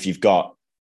 if you've got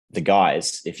the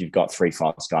guys, if you've got 3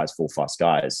 fast guys, 4 fast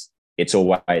guys, it's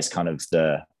always kind of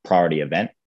the priority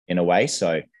event in a way.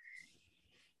 So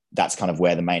that's kind of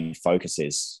where the main focus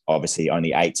is. Obviously,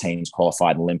 only 8 teams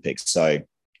qualified in Olympics. So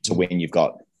to win, you've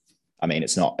got,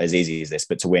 it's not as easy as this,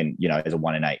 but to win, there's a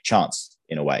 1 in 8 chance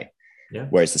in a way. Yeah.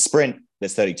 Whereas the sprint,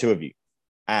 there's 32 of you.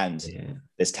 And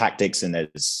there's tactics and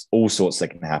there's all sorts that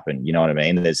can happen. You know what I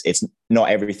mean? It's not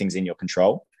everything's in your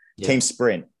control. Yeah. Team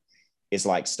sprint is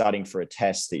like studying for a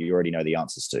test that you already know the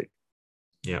answers to.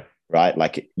 Yeah. Right?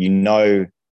 Like, your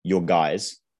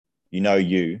guys, you know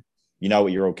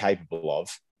what you're all capable of.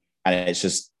 And it's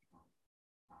just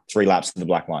 3 laps to the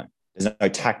black line. There's no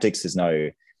tactics. There's no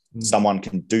someone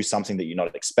can do something that you're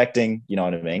not expecting. You know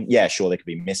what I mean? Yeah, sure, there could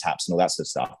be mishaps and all that sort of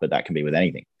stuff, but that can be with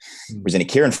anything. Whereas in a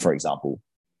Kieran, for example,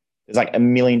 there's like a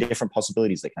million different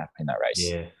possibilities that can happen in that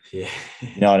race. Yeah.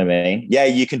 You know what I mean? Yeah,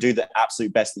 you can do the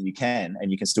absolute best that you can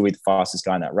and you can still be the fastest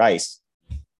guy in that race,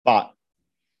 but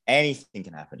anything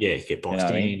can happen. Yeah, you get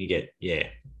boxed in, you get, Yeah.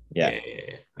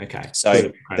 Okay.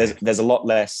 So there's a lot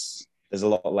less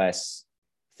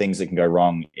things that can go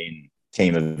wrong in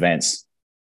team events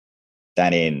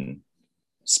than in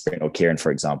sprint or Kieran,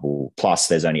 for example. Plus,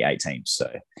 there's only 8 teams, so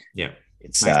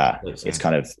it's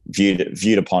kind of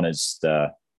viewed upon as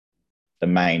the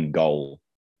main goal,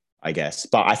 I guess.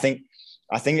 But I think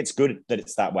it's good that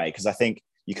it's that way, because I think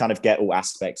you kind of get all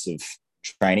aspects of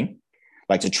training.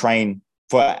 Like, to train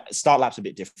for start laps a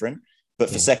bit different, but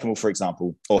for second wheel, for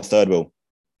example, or third wheel,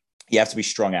 you have to be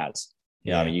strong as.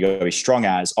 You know what I mean? You got to be strong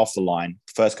as, off the line,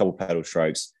 first couple pedal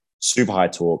strokes, super high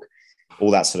torque,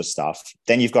 all that sort of stuff.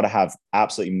 Then you've got to have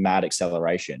absolutely mad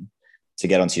acceleration to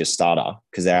get onto your starter,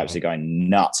 because they're absolutely going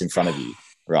nuts in front of you,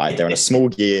 right? They're in a small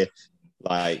gear,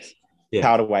 like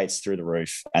powder weights through the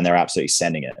roof, and they're absolutely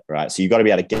sending it, right? So you've got to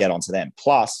be able to get onto them.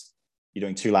 Plus, you're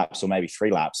doing 2 laps or maybe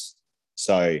 3 laps.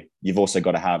 So you've also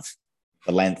got to have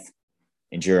the length,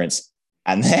 endurance,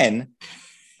 and then,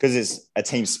 because it's a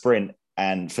team sprint,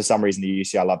 and for some reason the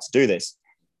UCI love to do this,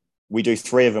 we do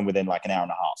 3 of them within like an hour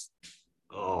and a half.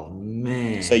 Oh,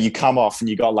 man. So you come off and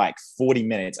you got like 40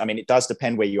 minutes. I mean, it does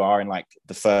depend where you are in like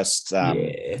the first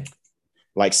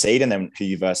like seed, and then who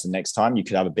you verse the next time. You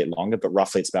could have a bit longer, but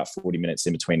roughly it's about 40 minutes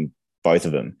in between both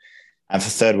of them. And for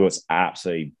third wheel, it's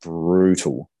absolutely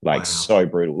brutal, like so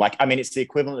brutal. Like, I mean, it's the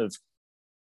equivalent of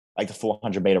like the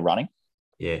 400 meter running.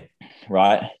 Yeah.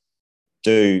 Right.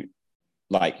 You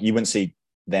wouldn't see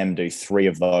them do 3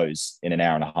 of those in an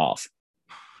hour and a half.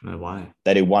 No way.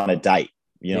 They do 1 a day.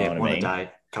 You know what I mean? 1 a day,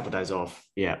 a couple of days off.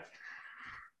 Yeah.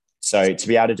 So to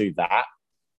be able to do that,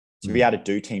 to be able to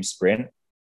do team sprint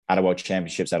at a world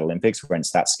championships, at Olympics, when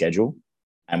it's that schedule,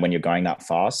 and when you're going that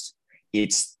fast,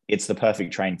 it's the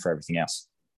perfect training for everything else.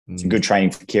 It's a good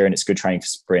training for Kieran. It's good training for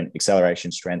sprint,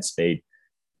 acceleration, strength, speed,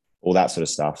 all that sort of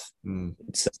stuff.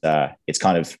 It's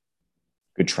kind of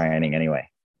good training anyway.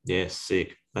 Yeah,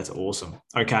 sick. That's awesome.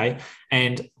 Okay,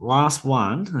 and last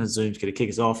one, Zoom's going to kick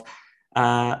us off.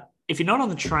 If you're not on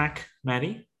the track,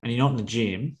 Matty, and you're not in the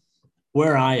gym,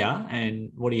 where are you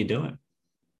and what are you doing?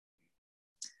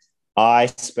 I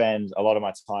spend a lot of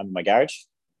my time in my garage,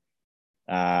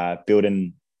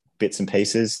 building bits and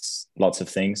pieces, lots of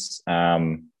things.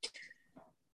 I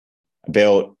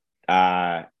built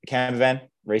a camper van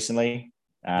recently.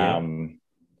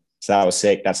 So that was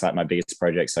sick. That's like my biggest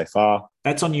project so far.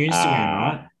 That's on your Instagram,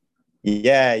 right?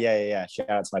 Yeah. Shout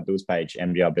out to my builds page,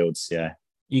 MGR Builds. Yeah.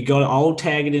 You got. I'll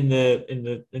tag it in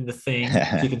the thing.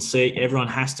 You can see. Everyone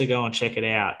has to go and check it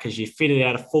out because you fitted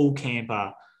out a full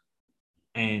camper,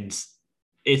 and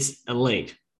it's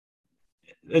elite.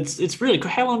 It's really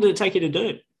cool. How long did it take you to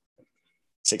do?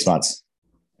 6 months.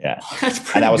 Yeah, that's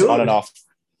pretty and that was good.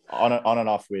 on and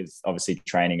off with obviously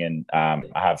training, and I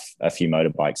have a few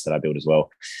motorbikes that I build as well.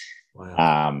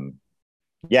 Wow.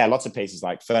 Lots of pieces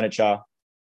like furniture,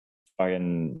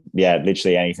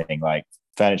 literally anything like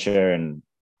furniture and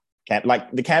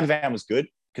like the camper van was good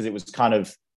because it was kind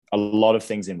of a lot of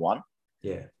things in one.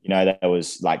 Yeah. There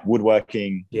was like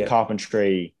woodworking,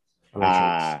 carpentry,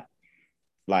 the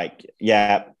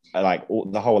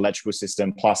whole electrical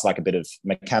system, plus like a bit of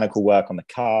mechanical work on the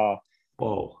car.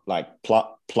 Whoa. Like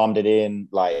plumbed it in,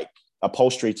 like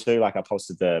upholstery too. Like I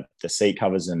upholstered the seat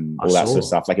covers and all that sort of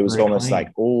stuff. Like it was almost clean.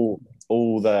 Like all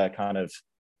the kind of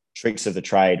tricks of the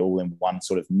trade all in one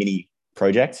sort of mini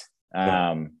project.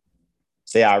 So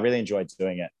I really enjoyed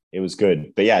doing it. It was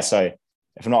good. But yeah, so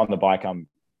if I'm not on the bike, I'm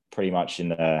pretty much in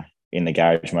the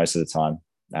garage most of the time.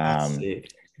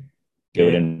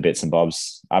 Building bits and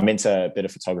bobs. I'm into a bit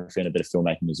of photography and a bit of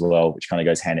filmmaking as well, which kind of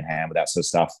goes hand in hand with that sort of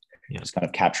stuff. Just kind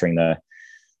of capturing the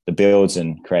builds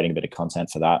and creating a bit of content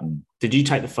for that. And did you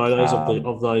take the photos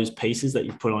of those pieces that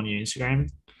you put on your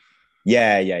Instagram?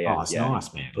 Yeah. Oh, it's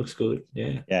nice, man. It looks good.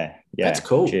 Yeah. Yeah. That's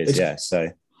cool. Cheers. So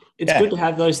it's good to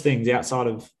have those things outside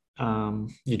of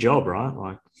your job, right?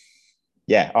 Like,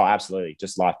 yeah. Oh, absolutely.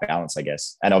 Just life balance, I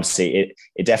guess. And obviously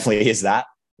it definitely is that.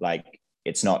 Like,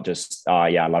 it's not just,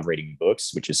 I love reading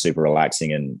books, which is super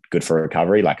relaxing and good for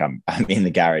recovery. Like I'm in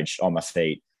the garage on my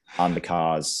feet, under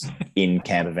cars, in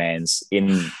camper vans,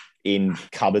 in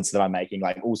cupboards that I'm making,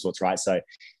 like all sorts, right? So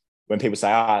when people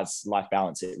say, it's life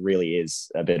balance, it really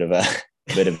is a bit of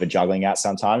a juggling act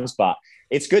sometimes, but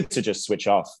it's good to just switch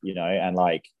off, and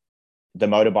like the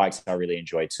motorbikes I really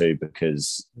enjoy too,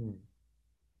 because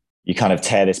you kind of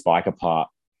tear this bike apart,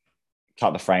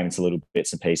 cut the frame into little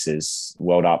bits and pieces,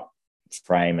 weld up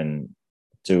frame and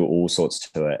do all sorts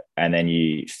to it. And then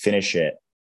you finish it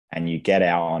and you get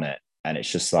out on it. And it's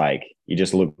just like, you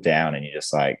just look down and you're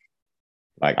just like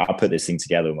I'll put this thing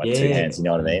together with my two hands. You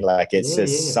know what I mean? Like it's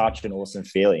just such an awesome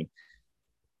feeling.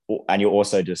 And you're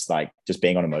also just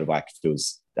being on a motorbike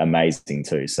feels amazing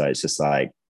too. So it's just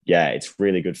like, it's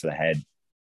really good for the head,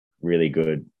 really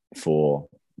good for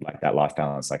like that life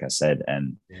balance, like I said.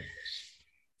 And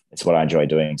it's what I enjoy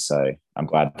doing. So I'm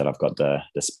glad that I've got the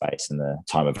space and the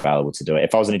time available to do it.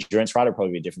 If I was an endurance rider, it'd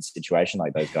probably be a different situation.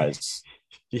 Like those guys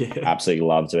absolutely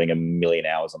love doing 1 million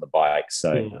hours on the bike.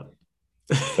 So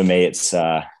for me, it's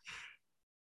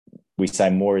we say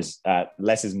more is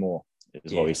less is more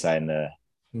is what we say in the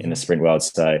sprint world.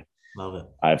 So love it.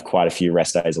 I have quite a few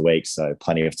rest days a week, so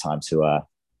plenty of time to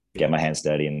get my hands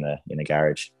dirty in the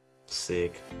garage.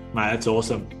 Sick, mate. That's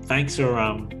awesome. Thanks for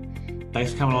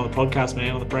coming on the podcast,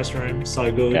 man, on the press room. So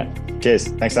good. Yeah. Cheers.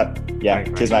 Thanks, that. Yeah.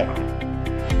 Cheers, mate.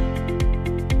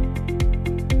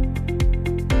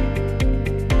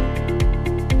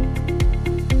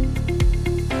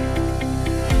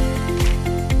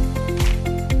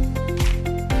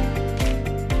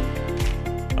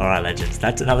 All right, legends.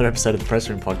 That's another episode of the Press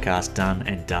Room Podcast done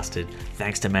and dusted.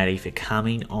 Thanks to Matty for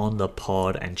coming on the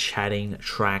pod and chatting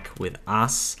track with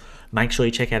us. Make sure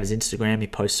you check out his Instagram. He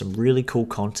posts some really cool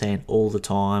content all the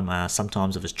time,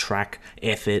 sometimes of his track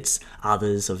efforts,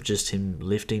 others of just him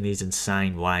lifting these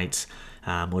insane weights,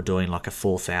 or doing like a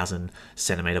 4,000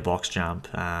 centimeter box jump,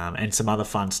 and some other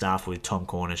fun stuff with Tom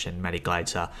Cornish and Matty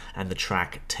Glazer and the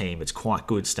track team. It's quite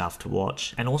good stuff to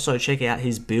watch. And also check out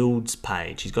his builds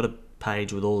page. He's got a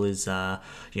page with all his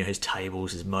his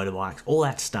tables, his motorbikes, all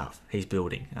that stuff he's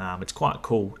building. It's quite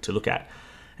cool to look at.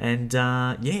 And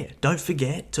don't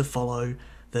forget to follow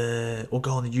or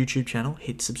go on the YouTube channel,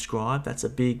 hit subscribe. That's a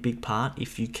big part.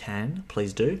 If you can,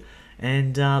 please do.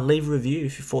 And leave a review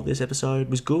if you thought this episode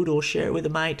was good, or share it with a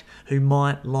mate who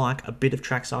might like a bit of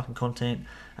track cycling content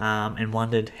and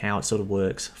wondered how it sort of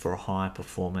works for a high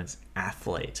performance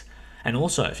athlete. And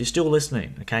also, if you're still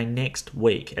listening, okay, next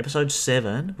week, episode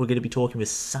 7, we're going to be talking with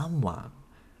someone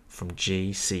from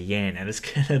GCN, and it's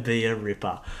going to be a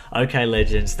ripper. Okay,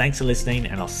 legends, thanks for listening,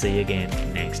 and I'll see you again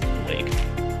next week.